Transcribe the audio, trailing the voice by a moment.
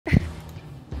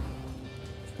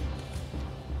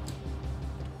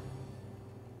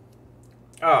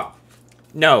Oh.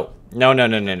 No. No, no,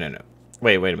 no, no, no, no.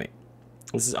 Wait a minute.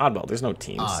 This is Oddball. There's no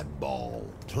teams. Oddball.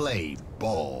 Play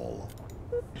ball.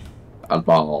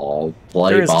 Oddball.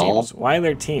 Play There is ball. teams. Why are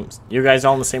there teams? You guys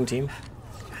all on the same team?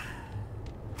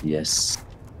 Yes.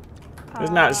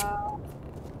 There's not...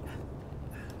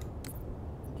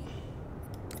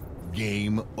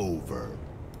 Game over.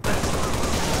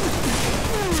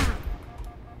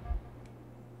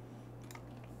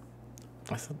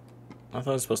 I thought it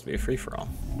was supposed to be a free-for-all.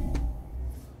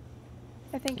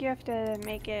 I think you have to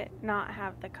make it not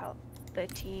have the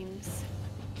teams.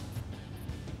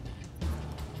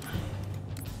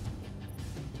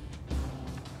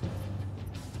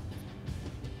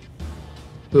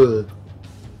 Ugh.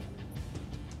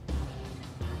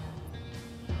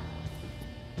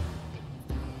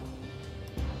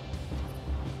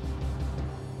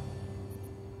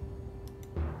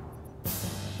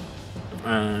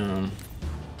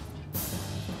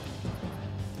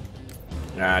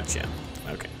 Gotcha.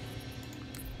 Okay.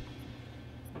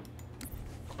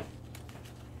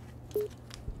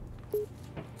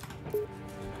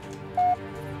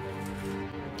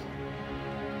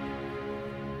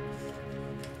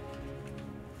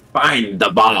 Find the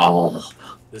ball.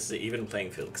 This is an even playing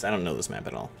field because I don't know this map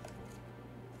at all.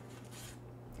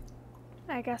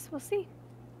 I guess we'll see.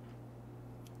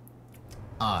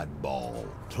 Oddball.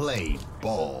 Play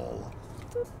ball.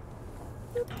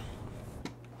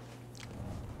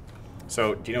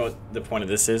 So, do you know what the point of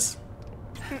this is?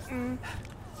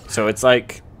 So it's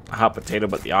like a hot potato,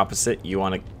 but the opposite. You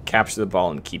want to capture the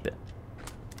ball and keep it.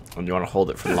 And you want to hold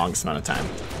it for the longest amount of time.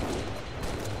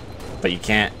 But you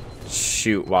can't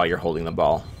shoot while you're holding the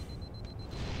ball.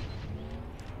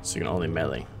 So you can only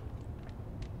melee.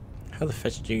 How the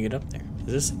fetch did you get up there?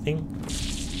 Is this a thing?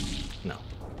 No.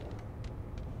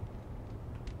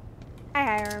 I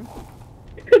hire him.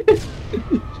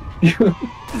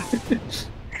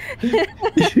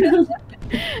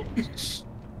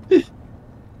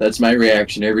 That's my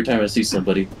reaction every time I see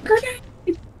somebody.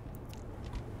 I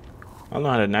don't know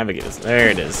how to navigate this. There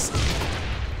it is.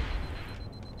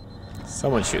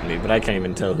 Someone's shooting me, but I can't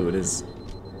even tell who it is.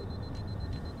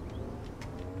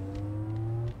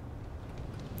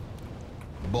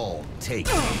 Ball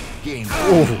taken. Game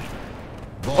over.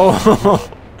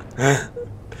 Oh!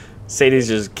 Sadie's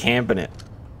just camping it.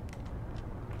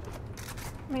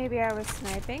 Maybe I was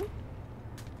sniping.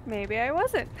 Maybe I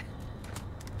wasn't.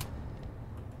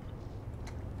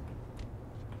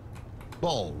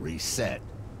 Ball reset.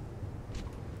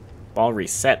 Ball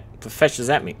reset. What the fetch does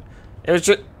that mean? It was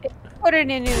just... Put it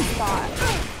in a new spot.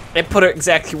 It put it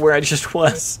exactly where I just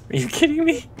was. Are you kidding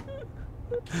me?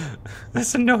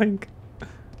 That's annoying.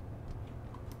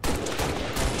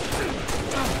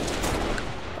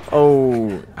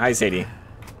 Oh, hi Sadie.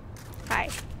 Hi.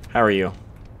 How are you?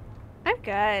 I'm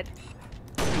good.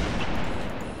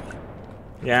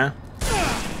 Yeah?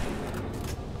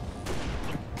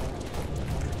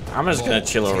 I'm just gonna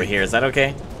chill over here. Is that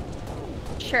okay?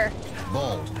 Sure.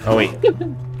 Ball. Oh, wait.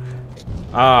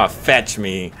 Ah, fetch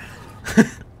me.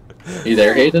 You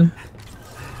there, Hayden?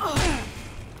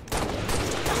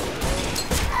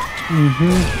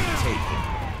 Taken.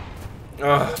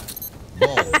 Ugh.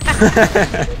 Ball.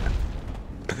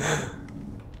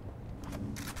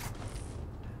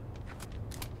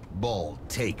 Ball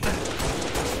taken.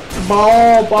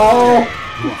 Ball. Ball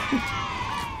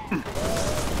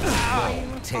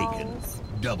taken.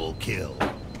 Double kill.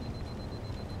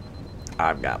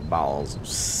 I've got balls of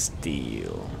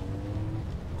steel.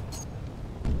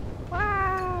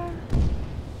 Wow.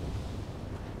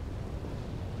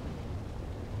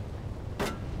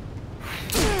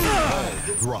 Ball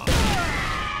drop.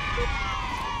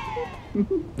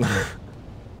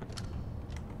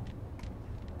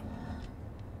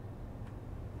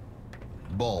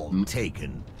 Ball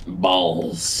taken.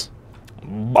 Balls.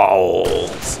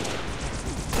 Balls.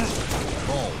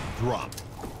 Ball dropped.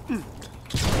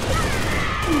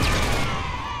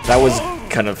 That was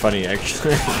kind of funny,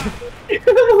 actually.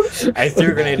 I threw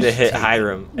a grenade to hit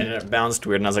Hiram, and it bounced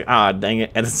weird, and I was like, ah, dang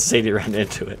it, and then Sadie ran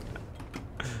into it.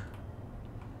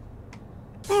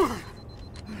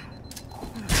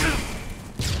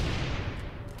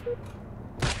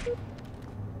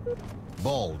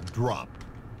 Ball dropped.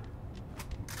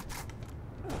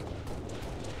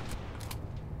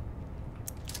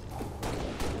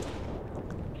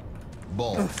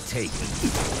 Ball taken.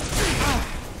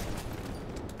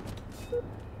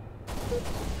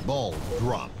 Ball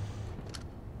dropped.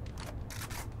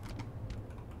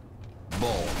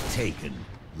 Ball taken.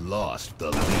 Lost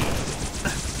the lead.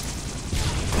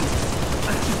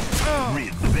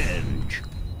 Revenge.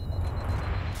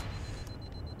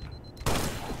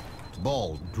 Ball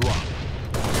Ball drop.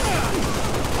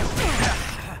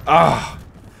 Ah.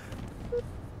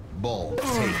 Ball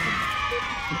taken.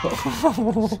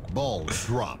 Ball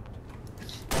dropped.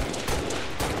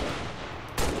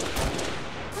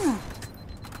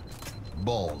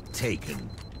 Ball taken.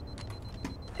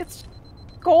 It's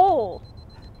goal.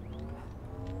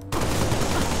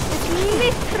 It's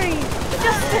literally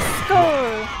just a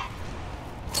score.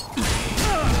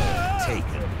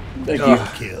 Taken. Thank you.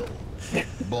 Kill.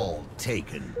 Ball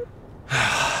taken.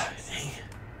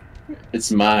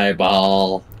 It's my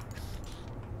ball.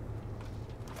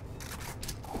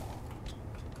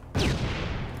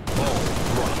 Ball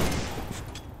dropped.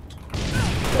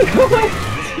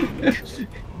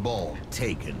 Ball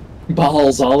taken.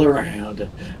 Balls all around.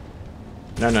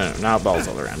 No, not balls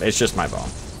all around. It's just my ball.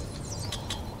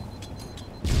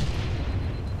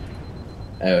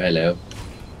 Oh, hello.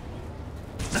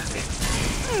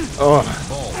 Oh.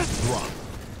 Ball dropped.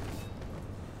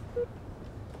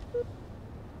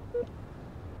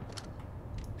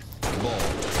 Ball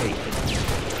taken.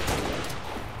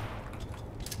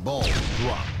 Ball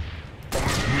dropped.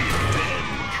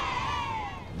 Revenge.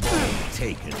 Ball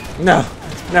taken. No.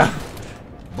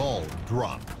 Ball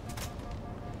dropped.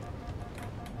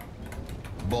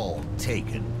 Ball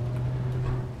taken.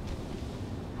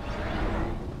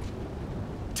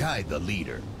 Tied the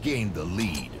leader. Gained the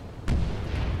lead.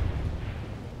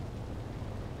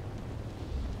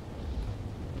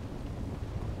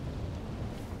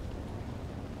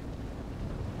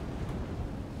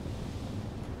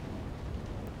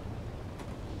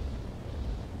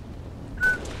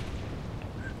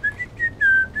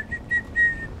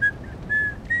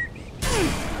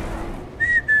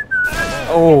 I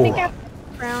Oh. think after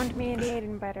round, me and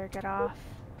Aiden better get off.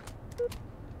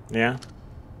 Yeah.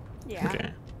 Yeah.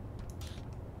 Okay.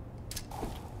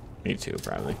 Me too,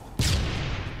 probably.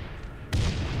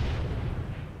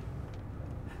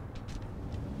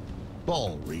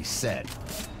 Ball reset.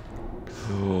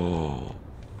 Oh.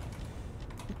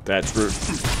 That's rude.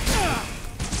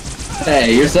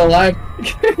 Hey, you're still alive?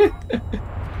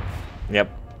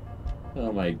 Yep.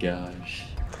 Oh my gosh.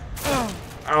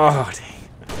 Oh, dang.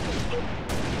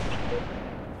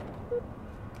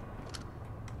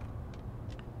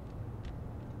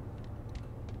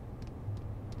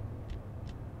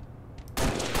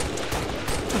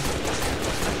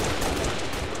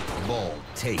 Ball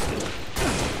taken.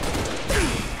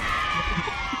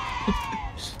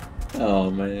 Oh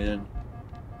man.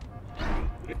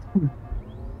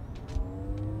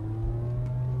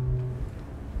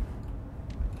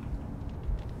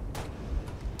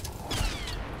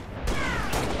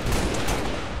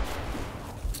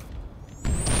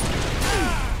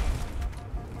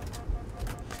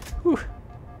 Whew.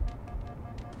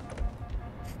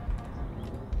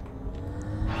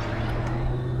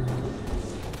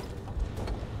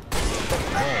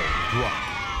 Ball dropped.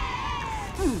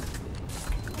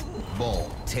 Ball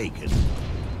taken.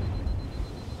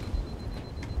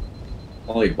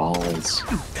 Holy balls.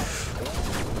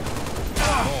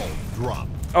 Ball dropped.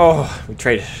 Oh, we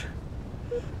traded.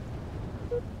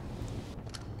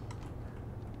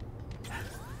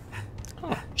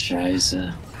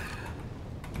 Scheiße.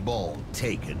 Ball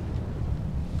taken.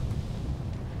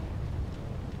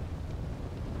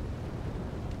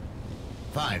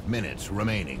 Five minutes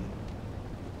remaining.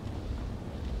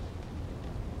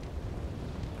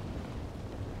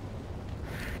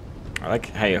 I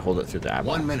like how you hold it through the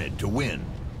eyeball. 1 minute to win.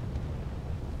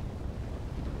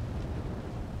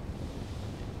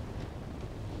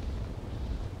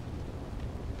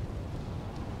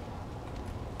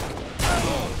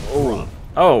 Oh.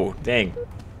 Oh, dang.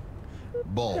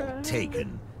 Ball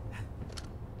taken.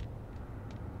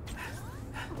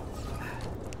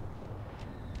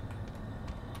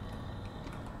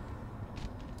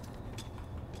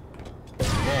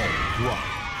 Ball dropped.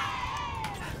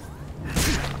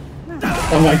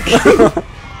 Oh my god.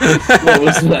 What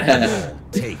was that?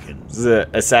 Taken. This is an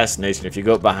assassination. If you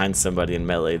go behind somebody in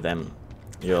melee, then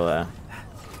you'll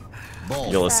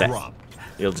Ball You'll assess- dropped.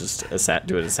 you'll just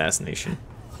do an assassination.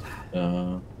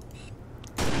 Ball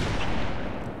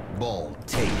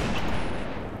taken.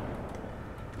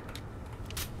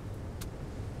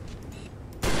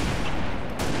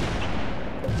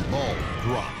 Ball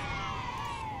dropped.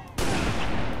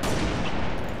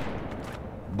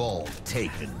 Ball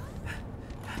taken.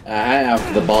 I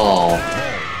have the ball.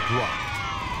 Ball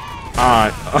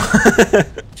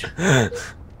dropped.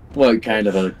 What kind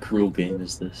of a cruel game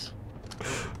is this?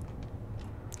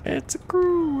 It's a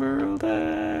cruel world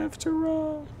after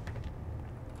all.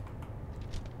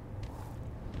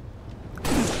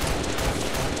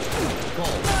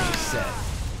 Ball reset.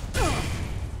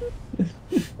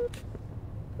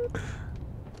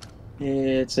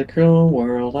 It's a cruel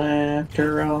world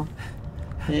after all.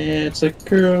 It's a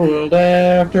cruel world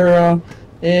after all.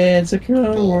 It's a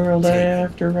cruel Ball world taken.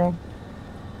 after all.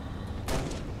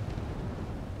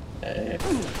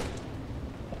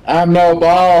 I'm no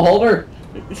ball holder.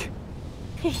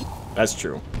 That's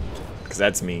true. Because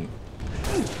that's me.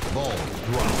 Ball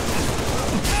dropped.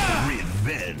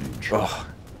 Revenge. Oh.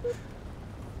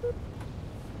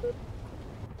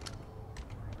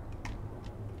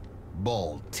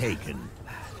 Ball taken.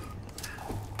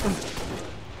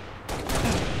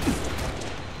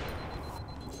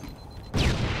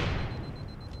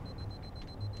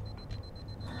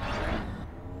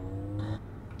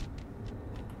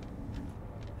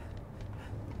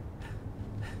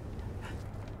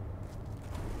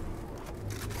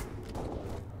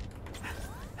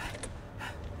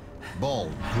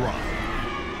 Ball dropped.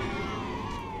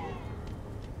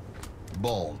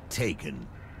 Ball taken.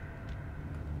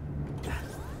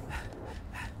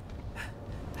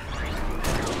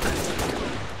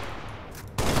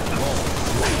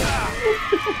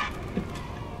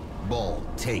 Ball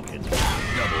taken.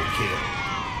 Double kill.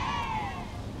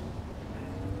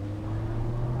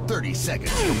 30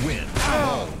 seconds to win.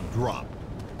 Ball dropped.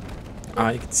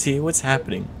 I can see what's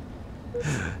happening.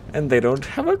 And they don't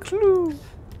have a clue.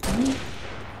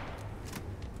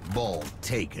 Ball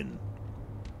taken.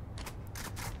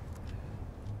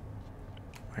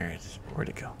 Where'd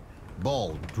it go?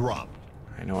 Ball dropped.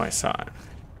 I know I saw it.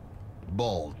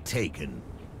 Ball taken.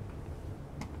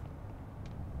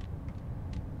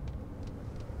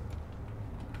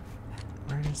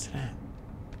 Where is it at?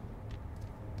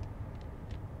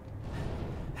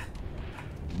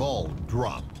 Ball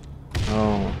dropped.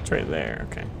 Oh, it's right there.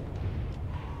 Okay.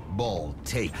 Ball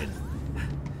taken.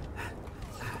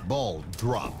 Ball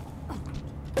dropped.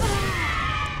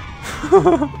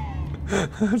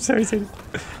 I'm sorry, Sadie.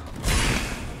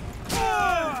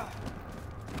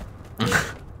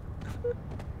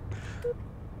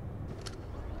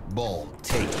 Ball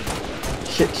taken.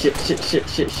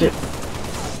 Shit.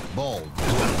 Ball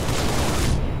dropped.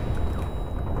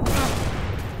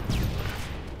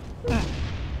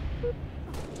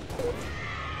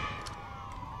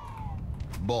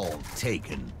 Ball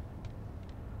taken.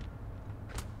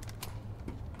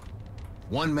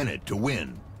 1 minute to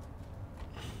win.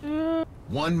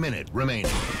 1 minute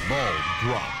remaining. Ball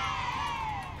dropped.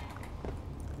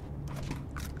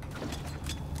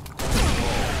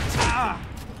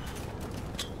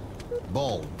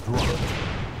 Ball dropped.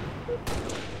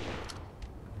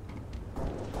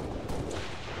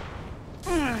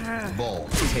 Ball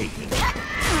taken.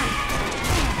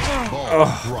 Ball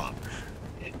dropped.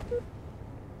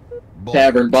 Ball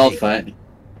Tavern ball taken. fight.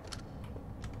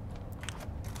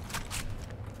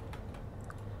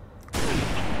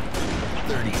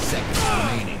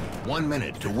 Remaining. 1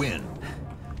 minute to win.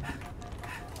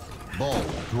 Ball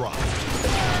dropped.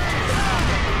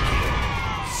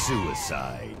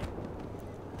 Suicide.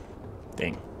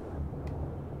 Dang.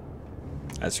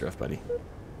 That's rough, buddy.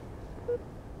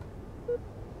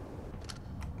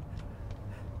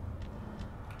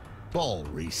 Ball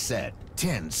reset.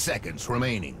 10 seconds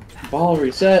remaining. Ball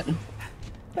reset.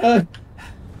 Yeah,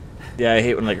 I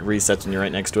hate when like it resets when you're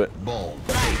right next to it. Ball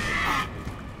taken.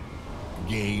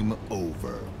 Game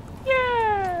over.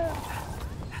 Yeah.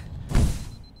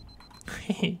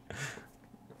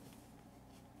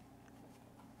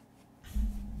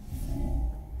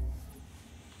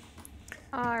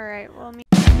 All right. Well, me.